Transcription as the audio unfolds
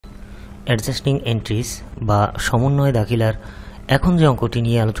Adjusting entries বা সমন্বয় দাখিলার এখন যে অঙ্কটি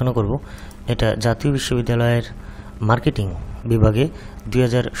নিয়ে আলোচনা করব এটা জাতীয় বিশ্ববিদ্যালয়ের মার্কেটিং বিভাগে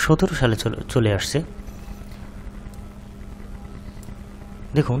 2017 সালে চলে আসছে।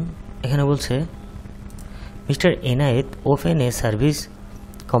 দেখুন এখানে বলছে mister Enayet open a service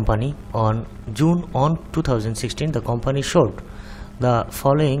company on June 2016. The company showed the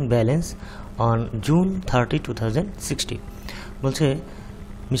following balance on June 30, 2016. বলছে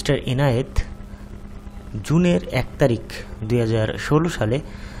মিস্টার ইনায়েত জুনের 1 তারিখ 2016 সালে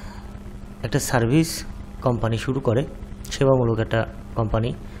একটা সার্ভিস কোম্পানি শুরু করে, সেবামূলক একটা কোম্পানি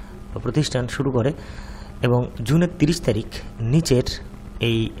বা প্রতিষ্ঠান শুরু করে এবং জুনের 30 তারিখ নিচের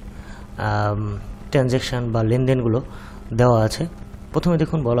এই ট্রানজ্যাকশান বা লেনদেনগুলো দেওয়া আছে। প্রথমে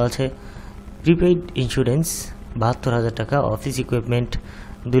দেখুন বলা আছে প্রিপেইড ইন্স্যুরেন্স 72,000 টাকা, অফিস ইকুইপমেন্ট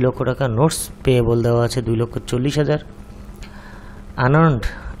 2 লক্ষ টাকা, নোটস পেয়েবল দেওয়া আছে 2,40,000, unearned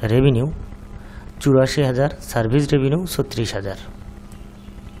revenue 84,000, service revenue 36,000।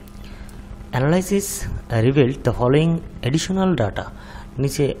 Analysis revealed the following additional data,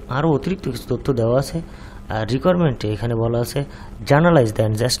 নিচে আরও অতিরিক্ত কিছু তথ্য দেওয়া আছে। আর রিকোয়ারমেন্টে এখানে বলা আছে journalise the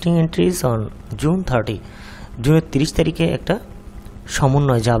adjusting entries on June 30, জুনের 30 তারিখে একটা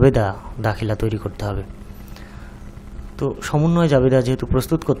সমন্বয় জাবেদা দাখিলা তৈরি করতে হবে। তো সমন্বয় জাবেদা যেহেতু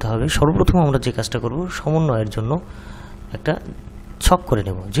প্রস্তুত করতে হবে, সর্বপ্রথম আমরা যে কাজটা করব সমন্বয়ের জন্য একটা ছক করে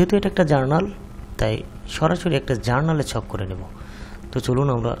নেব। যেহেতু এটা একটা জার্নাল তাই সরাসরি একটা জার্নালে ছক করে নেব। তো চলুন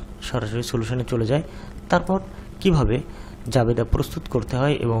আমরা সরাসরি সলিউশনে চলে যাই। তারপর কিভাবে জাবেদা প্রস্তুত করতে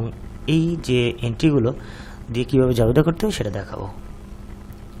হয় এবং এই যে এন্ট্রিগুলো দিয়ে কিভাবে জাবেদা করতে হয় সেটা দেখাবো।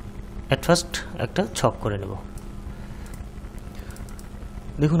 অ্যাট ফার্স্ট একটা ছক করে নেব।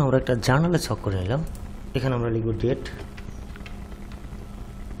 দেখুন আমরা একটা জার্নালে ছক করে নিলাম। এখানে আমরা লিখব ডেট,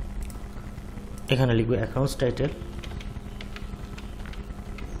 এখানে লিখব অ্যাকাউন্টস টাইটেল,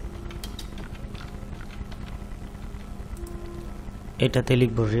 এটাতে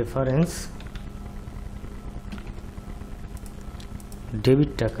লিখব রেফারেন্স,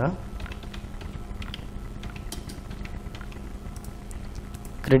 ডেবিট টাকা,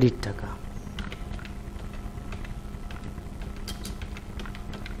 ক্রেডিট টাকা।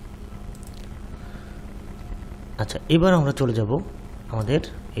 আচ্ছা, এবার আমরা চলে যাব আমাদের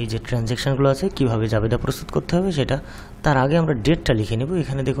এই যে ট্রানজ্যাকশানগুলো আছে কিভাবে জাবেদা প্রস্তুত করতে হবে সেটা। তার আগে আমরা ডেটটা লিখে নেব।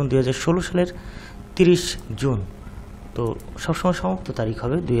 এখানে দেখুন 2016 সালের 30 জুন। তো সবসময় সমাপ্ত তারিখ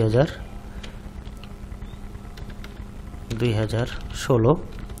হবে 2016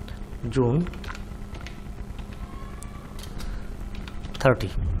 জুন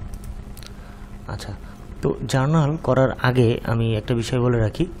 30। আচ্ছা, তো জার্নাল করার আগে আমি একটা বিষয় বলে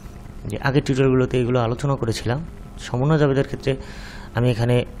রাখি যে আগের টিউটোরিয়ালগুলোতে এগুলো আলোচনা করেছিলাম। সমন্বয় জাবেদার ক্ষেত্রে আমি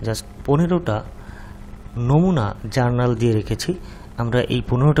এখানে জাস্ট 15টা নমুনা জার্নাল দিয়ে রেখেছি। আমরা এই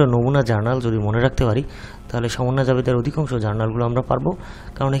 15টা নমুনা জার্নাল যদি মনে রাখতে পারি তাহলে সমন্বয় জাবেদার অধিকাংশ জার্নালগুলো আমরা পারবো।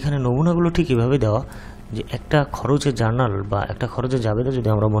 কারণ এখানে নমুনাগুলো ঠিক এভাবে দেওয়া যে একটা খরচের জার্নাল বা একটা খরচের জাবেদা যদি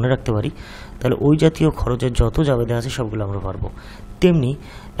আমরা মনে রাখতে পারি তাহলে ওই জাতীয় খরচের যত জাবেদা আছে সবগুলো আমরা পারবো। তেমনি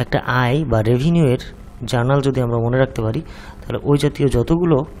একটা আয় বা রেভিনিউয়ের জার্নাল যদি আমরা মনে রাখতে পারি তাহলে ওই জাতীয়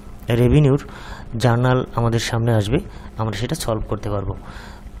যতগুলো রেভিনিউর জার্নাল আমাদের সামনে আসবে আমরা সেটা সলভ করতে পারবো।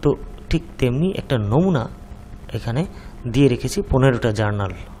 তো ঠিক তেমনি একটা নমুনা এখানে দিয়ে রেখেছি 15টা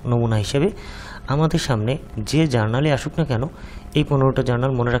জার্নাল নমুনা হিসেবে। আমাদের সামনে যে জার্নালে আসুক না কেন এই 15টা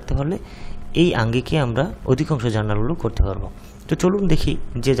জার্নাল মনে রাখতে পারলে এই আঙ্গিকে আমরা অধিকাংশ জার্নালগুলো করতে পারবো। তো চলুন দেখি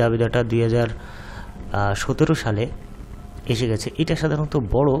যে জাবেদাটা 2017 সালে এসে গেছে। এটা সাধারণত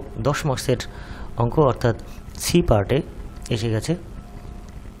বড় 10 মার্কসের অঙ্ক, অর্থাৎ সি পার্টে এসে গেছে।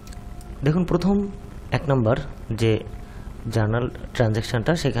 দেখুন প্রথম 1 নম্বর যে জার্নাল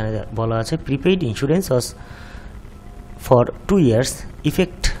ট্রানজ্যাকশানটা সেখানে বলা আছে prepaid insurance was for 2 years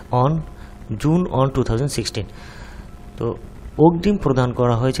effect on June 2016। তো অগ্রিম প্রদান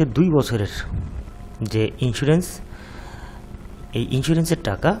করা হয়েছে 2 বছরের যে ইন্স্যুরেন্স, এই ইন্স্যুরেন্সের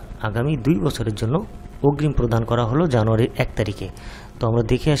টাকা আগামী 2 বছরের জন্য অগ্রিম প্রদান করা হলো জানুয়ারির 1 তারিখে। তো আমরা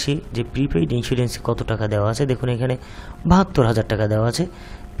দেখে আসি যে প্রিপেইড ইন্স্যুরেন্সে কত টাকা দেওয়া আছে। দেখুন এখানে 72,000 টাকা দেওয়া আছে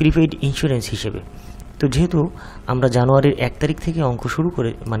প্রিপেইড ইন্স্যুরেন্স হিসেবে। তো যেহেতু আমরা জানুয়ারির 1 তারিখ থেকে অঙ্ক শুরু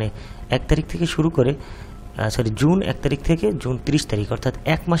করে মানে 1 তারিখ থেকে শুরু করে জুন 1 তারিখ থেকে জুন 30 তারিখ অর্থাৎ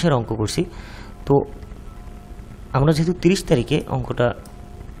 1 মাসের অঙ্ক করছি। তো আমরা যেহেতু 30 তারিখে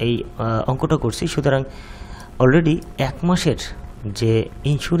অঙ্কটা করছি সুতরাং অলরেডি 1 মাসের যে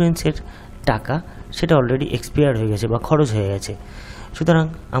ইন্স্যুরেন্সের টাকা সেটা অলরেডি এক্সপায়ার হয়ে গেছে বা খরচ হয়ে গেছে। সুতরাং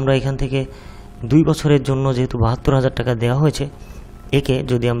আমরা এখান থেকে 2 বছরের জন্য যেহেতু 72,000 টাকা দেওয়া হয়েছে, একে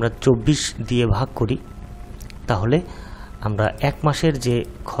যদি আমরা 24 দিয়ে ভাগ করি তাহলে আমরা 1 মাসের যে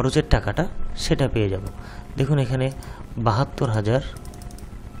খরচের টাকাটা সেটা পেয়ে যাব। দেখুন এখানে 72,000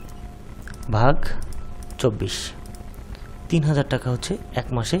 ভাগ 24, 3000 টাকা হচ্ছে এক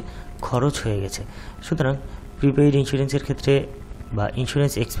মাসে খরচ হয়ে গেছে। সুতরাং প্রিপেইড ইন্স্যুরেন্সের ক্ষেত্রে বা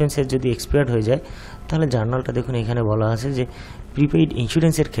ইন্স্যুরেন্স এক্সপেন্সেস যদি এক্সপায়ার্ড হয়ে যায়, তাহলে জার্নালটা দেখুন এখানে বলা আছে যে প্রিপেইড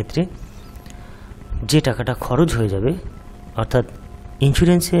ইন্স্যুরেন্সের ক্ষেত্রে যে টাকাটা খরচ হয়ে যাবে, অর্থাৎ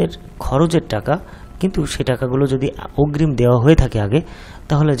ইন্স্যুরেন্সের খরচের টাকা, কিন্তু সে টাকাগুলো যদি অগ্রিম দেওয়া হয়ে থাকে আগে,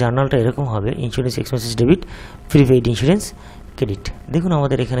 তাহলে জার্নালটা এরকম হবে insurance expenses debit, prepaid insurance credit. দেখুন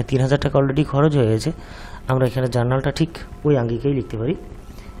আমাদের এখানে 3000 টাকা অলরেডি খরচ হয়ে গেছে। আমরা এখানে জার্নালটা ঠিক ওই আঙ্গিকেই লিখতে পারি,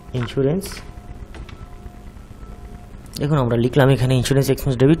 ইন্স্যুরেন্স। দেখুন আমরা লিখলাম এখানে insurance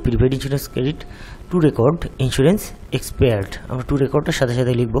expense debit, prepaid insurance credit, two record insurance expired. আমরা টু রেকর্ডটার সাথে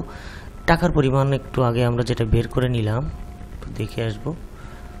সাথে লিখব টাকার পরিমাণ। একটু আগে আমরা যেটা বের করে নিলাম দেখে আসব,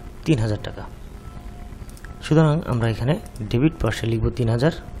 3000 টাকা। সুতরাং আমরা এখানে ডেবিট পাশে লিখব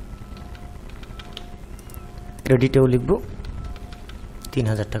 3000, ক্রেডিটেও লিখব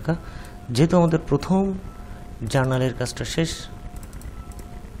 3000 টাকা। যেহেতু আমাদের প্রথম জার্নালের কাজটা শেষ,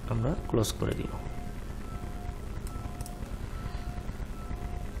 আমরা ক্লোজ করে দিব।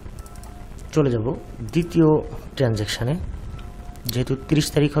 চলে যাব দ্বিতীয় ট্রানজ্যাকশানে। যেহেতু 30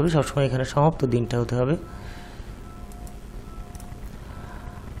 তারিখ হবে, সবসময় এখানে সমাপ্ত দিনটা হতে হবে।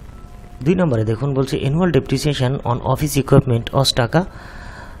 2 নম্বরে দেখুন বলছে annual depreciation on office equipment টাকা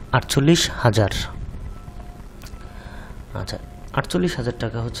 48,000। আচ্ছা, 48,000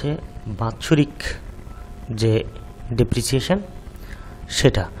 টাকা হচ্ছে বাৎসরিক যে ডেপ্রিসিয়েশন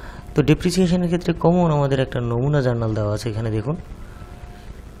সেটা। তো ডেপ্রিসিয়েশনের ক্ষেত্রে কমন আমাদের একটা নমুনা জার্নাল দেওয়া আছে, এখানে দেখুন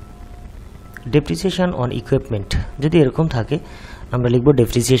ডেপ্রিসিয়েশন অন ইকুইপমেন্ট যদি এরকম থাকে, আমরা লিখব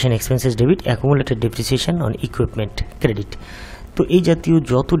depreciation expenses debit, accumulated depreciation on equipment credit. তো এই জাতীয়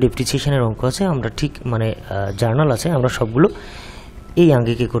যত ডেপ্রিসিয়েশনের অঙ্ক আছে, আমরা ঠিক মানে জার্নাল আছে, আমরা সবগুলো এই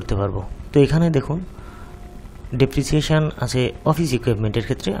আঙ্গিকে করতে পারবো। তো এখানে দেখুন ডেপ্রিসিয়েশন আছে অফিস ইকুইপমেন্টের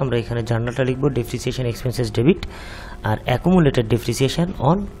ক্ষেত্রে, আমরা এখানে জার্নালটা লিখব depreciation expenses debit, R accumulated depreciation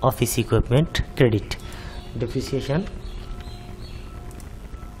on office equipment credit. Depreciation,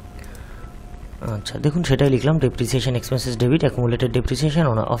 আচ্ছা দেখুন সেটাই লিখলাম, depreciation expenses debit, accumulated depreciation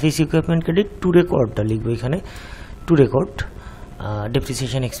on office equipment credit, two রেকর্ডটা লিখবো এখানে, টু রেকর্ড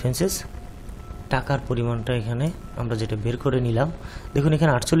ডেপ্রিসিয়েশন এক্সপেন্সেস। টাকার পরিমাণটা এখানে আমরা যেটা বের করে নিলাম, দেখুন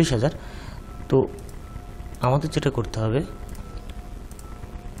এখানে 48,000। তো আমাদের যেটা করতে হবে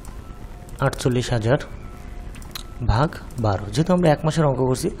 48,000 ভাগ 12, যেহেতু আমরা 1 মাসের অঙ্ক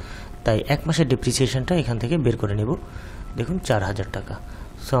করছি তাই 1 মাসের ডেপ্রিসিয়েশনটা এখান থেকে বের করে নেব। দেখুন 4000 টাকা।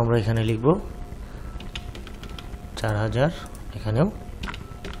 সো আমরা এখানে লিখব 4000, এখানেও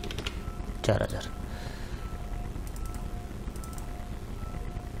 4000।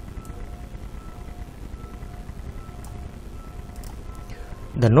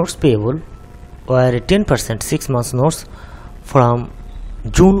 The notes payable were 10% 6 months notes from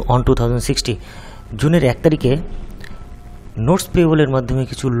June on 2060। জুনের 1 তারিখে নোটস পেয়েবলের মাধ্যমে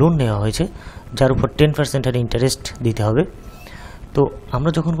কিছু লোন নেওয়া হয়েছে, যার উপর 10% আর ইন্টারেস্ট দিতে হবে। তো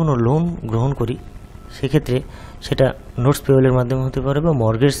আমরা যখন কোনো লোন গ্রহণ করি, সেক্ষেত্রে সেটা নোটস পেয়েবলের মাধ্যমে হতে পারে বা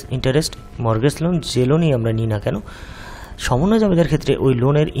মর্গেজ ইন্টারেস্ট, মর্গেজ লোন, যে লোনই আমরা নিই না কেন, সমন্বয় জাবেদার ক্ষেত্রে ওই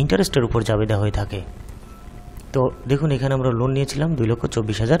লোনের ইন্টারেস্টের উপর জাবেদা হয়ে থাকে। তো দেখুন এখানে আমরা লোন নিয়েছিলাম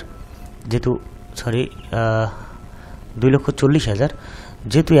 2,24,000, যেহেতু 2,40,000,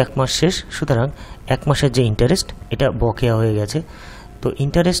 যেহেতু 1 মাস শেষ, সুতরাং 1 মাসের যে ইন্টারেস্ট এটা বকেয়া হয়ে গেছে। তো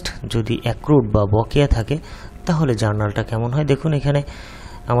ইন্টারেস্ট যদি অ্যাক্রুড বা বকেয়া থাকে, তাহলে জার্নালটা কেমন হয় দেখুন এখানে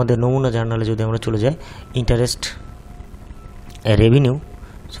আমাদের নমুনা জার্নালে যদি আমরা চলে যাই, ইন্টারেস্ট রেভিনিউ,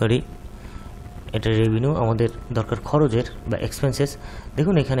 এটা রেভিনিউ, আমাদের দরকার খরচের বা এক্সপেন্সেস।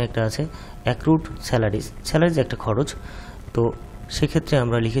 দেখুন এখানে একটা আছে অ্যাক্রুড স্যালারিজ, স্যালারিজ একটা খরচ। তো সেক্ষেত্রে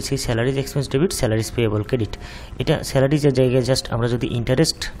আমরা লিখেছি salaries expense debit, salaries payable credit. এটা স্যালারিজের জায়গায় জাস্ট আমরা যদি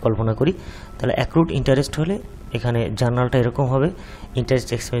ইন্টারেস্ট কল্পনা করি, তাহলে অ্যাক্রুড ইন্টারেস্ট হলে এখানে জার্নালটা এরকম হবে, interest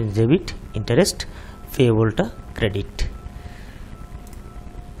expense debit, interest পেয়েবলটা credit.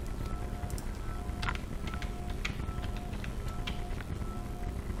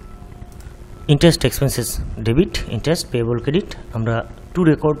 Interest expenses debit, interest payable credit. আমরা টু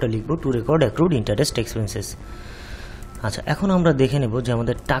রেকর্ডটা লিখবো, two record accrued interest expenses. আচ্ছা, এখন আমরা দেখে নেব যে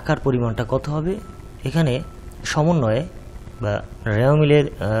আমাদের টাকার পরিমাণটা কত হবে। এখানে সমন্বয়ে বা রেও মিলে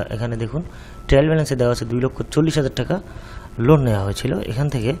এখানে দেখুন ট্রায়াল ব্যালেন্সে দেওয়া আছে 2,40,000 টাকা লোন নেওয়া হয়েছিল। এখান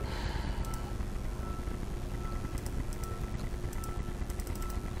থেকে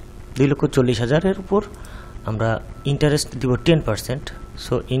 $2,40,000 উপর আমরা ইন্টারেস্ট দিব 10%,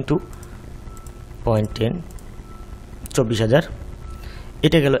 সো ইন্টু 0.10, 24,000।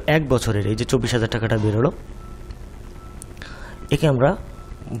 এটা গেল 1 বছরের, এই যে 24,000 টাকাটা বেরোলো, একে আমরা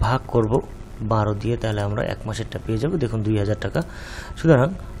ভাগ করব 12 দিয়ে, তাহলে আমরা 1 মাসেরটা পেয়ে যাব। দেখুন 2,000 টাকা। সুতরাং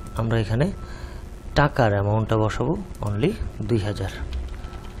আমরা এখানে টাকার অ্যামাউন্টটা বসাবো অনলি 2000।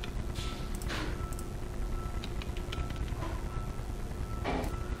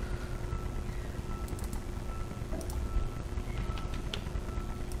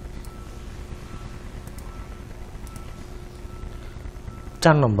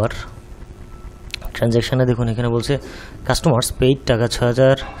 চার নম্বর ট্রানজ্যাকশানে দেখুন এখানে বলছে কাস্টমার্স পেইড টাকা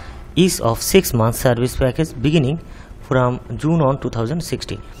 6000 is of 6 month service package beginning from June on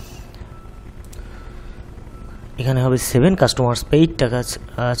 2060। এখানে হবে 7 কাস্টমার্স পেইড টাকা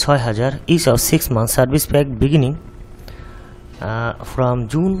 6000 is of 6 month service pack beginning from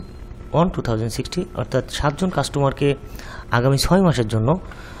June on 2060, অর্থাৎ 7 জন কাস্টমারকে আগামী 6 মাসের জন্য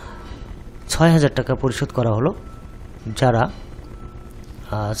 6000 টাকা পরিশোধ করা হলো, যারা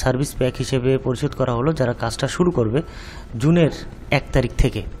সার্ভিস প্যাক হিসেবে পরিশোধ করা হলো যারা কাজটা শুরু করবে জুনের 1 তারিখ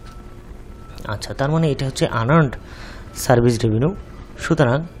থেকে। আচ্ছা, তার মানে এটা হচ্ছে আনআর্নড সার্ভিস রেভিনিউ।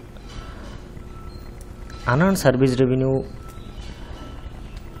 সুতরাং unearned service revenue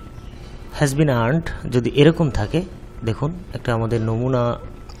has been earned যদি এরকম থাকে, দেখুন একটা আমাদের নমুনা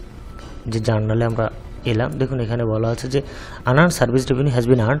যে জার্নালে আমরা এলাম, দেখুন এখানে বলা আছে যে unearned service revenue has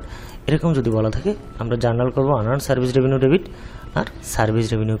been earned, এরকম যদি বলা থাকে আমরা জার্নাল করব আনআর্নড সার্ভিস রেভিনিউ ডেবিট আর সার্ভিস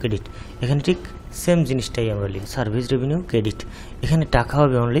রেভিনিউ ক্রেডিট। এখানে ঠিক সেম জিনিসটাই আমরা লিখি, সার্ভিস রেভিনিউ ক্রেডিট। এখানে টাকা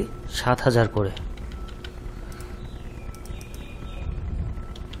হবে অনলি 7000 করে।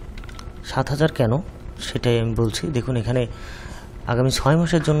 7000 কেন সেটাই আমি বলছি। দেখুন এখানে আগামী 6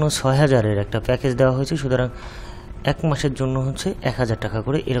 মাসের জন্য 6000-এর একটা প্যাকেজ দেওয়া হয়েছে, সুতরাং 1 মাসের জন্য হচ্ছে 1000 টাকা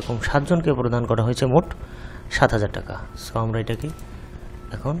করে, এরকম 7 জনকে প্রদান করা হয়েছে মোট 7000 টাকা। সো আমরা এটাকে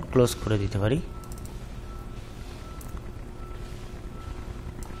এখন ক্লোজ করে দিতে পারি।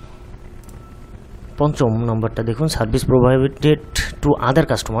 পঞ্চম নম্বরটা দেখুন, service provided to other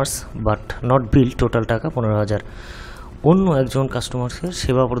customers but not bill, total টাকা 15000। অন্য একজন কাস্টমারকে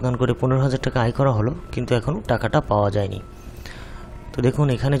সেবা প্রদান করে 15000 টাকা আয় করা হলো, কিন্তু এখনও টাকাটা পাওয়া যায়নি। তো দেখুন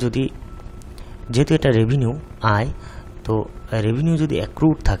এখানে যদি, যেহেতু এটা রেভিনিউ আয়, তো রেভিনিউ যদি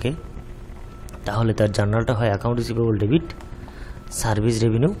অ্যাক্রুড থাকে তাহলে তার জার্নালটা হয় account receivable debit, service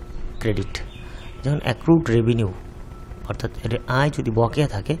revenue credit. যেমন অ্যাক্রুড রেভিনিউ অর্থাৎ আয় যদি বকেয়া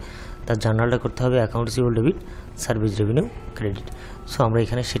থাকে তার জার্নালটা করতে হবে account receivable debit, service revenue credit. So আমরা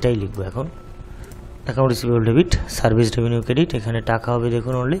এখানে সেটাই লিখবো এখন, account receivable debit, service revenue credit. এখানে টাকা হবে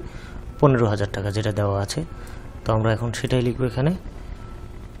দেখুন অনলি 15000 টাকা যেটা দেওয়া আছে, তো আমরা এখন সেটাই লিখবো এখানে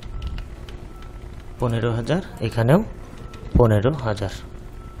 15000, এখানেও 15000।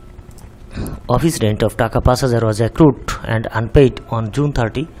 অফিস রেন্ট অফ টাকা 5000 ওয়াজ accrued and unpaid on June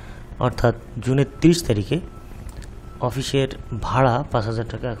 30, অর্থাৎ জুনের 30 তারিখে অফিসের ভাড়া 5000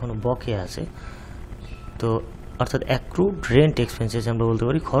 টাকা এখনও বকেয়া আছে। তো অর্থাৎ অ্যাক্রুড রেন্ট এক্সপেন্সেস আমরা বলতে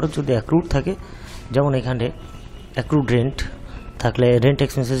পারি। খরচ যদি অ্যাক্রুড থাকে, যেমন এখানে অ্যাক্রুড রেন্ট থাকলে রেন্ট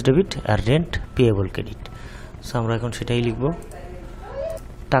এক্সপেন্সেস ডেবিট আর রেন্ট পেয়েবল ক্রেডিট। সো আমরা এখন সেটাই লিখব।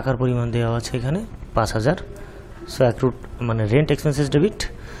 টাকার পরিমাণ দেওয়া আছে এখানে 5000। সো অ্যাক্রুড মানে rent expenses debit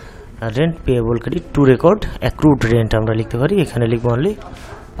R rent payable credit to record accrued rent আমরা লিখতে পারি। এখানে লিখব অনলি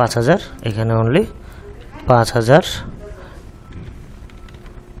 5000, এখানে অনলি 5000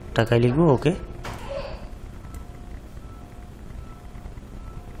 টাকায় লিখব। ওকে।